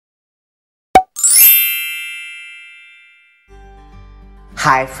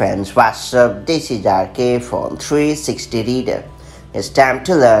Hi friends, what's up? This is our iPhone 360 reader. It's time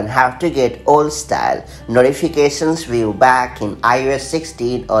to learn how to get old style notifications view back in iOS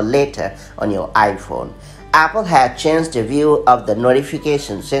 16 or later on your iPhone. Apple has changed the view of the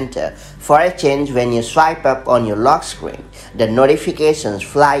notification center. For a change, when you swipe up on your lock screen, the notifications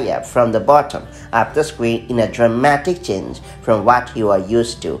fly up from the bottom of the screen in a dramatic change from what you are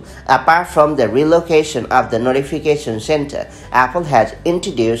used to. Apart from the relocation of the notification center, Apple has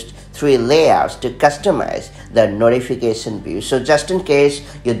introduced 3 layouts to customize the notification view. So just in case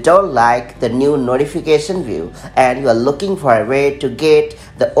you don't like the new notification view and you are looking for a way to get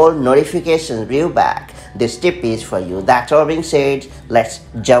the old notification view back, this tip is for you. That all being said, let's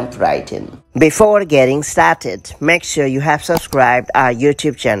jump right in. Before getting started, make sure you have subscribed our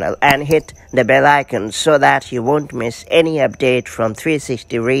YouTube channel and hit the bell icon so that you won't miss any update from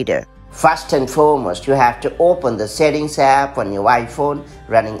 360 Reader. First and foremost, you have to open the Settings app on your iPhone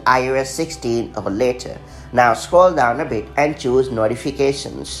running iOS 16 or later. Now scroll down a bit and choose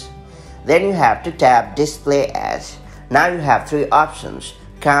Notifications. Then you have to tap Display As. Now you have 3 options: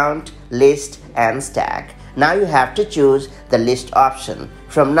 Count, List and Stack. Now you have to choose the List option.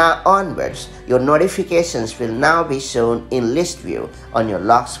 From now onwards, your notifications will now be shown in list view on your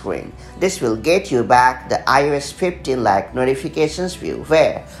lock screen. This will get you back the iOS 15-like notifications view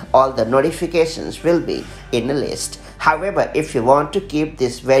where all the notifications will be in a list. However, if you want to keep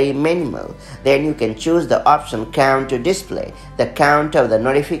this very minimal, then you can choose the option Count to display the count of the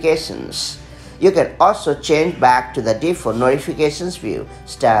notifications. You can also change back to the default notifications view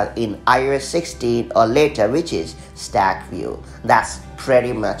style in iOS 16 or later, which is stack view. That's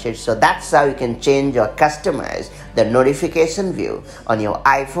pretty much it. So that's how you can change or customize the notification view on your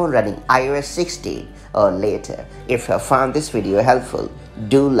iPhone running iOS 16 or later. If you found this video helpful,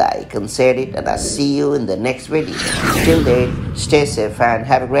 do like and share it, and I'll see you in the next video. Till then, stay safe and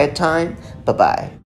have a great time. Bye-bye.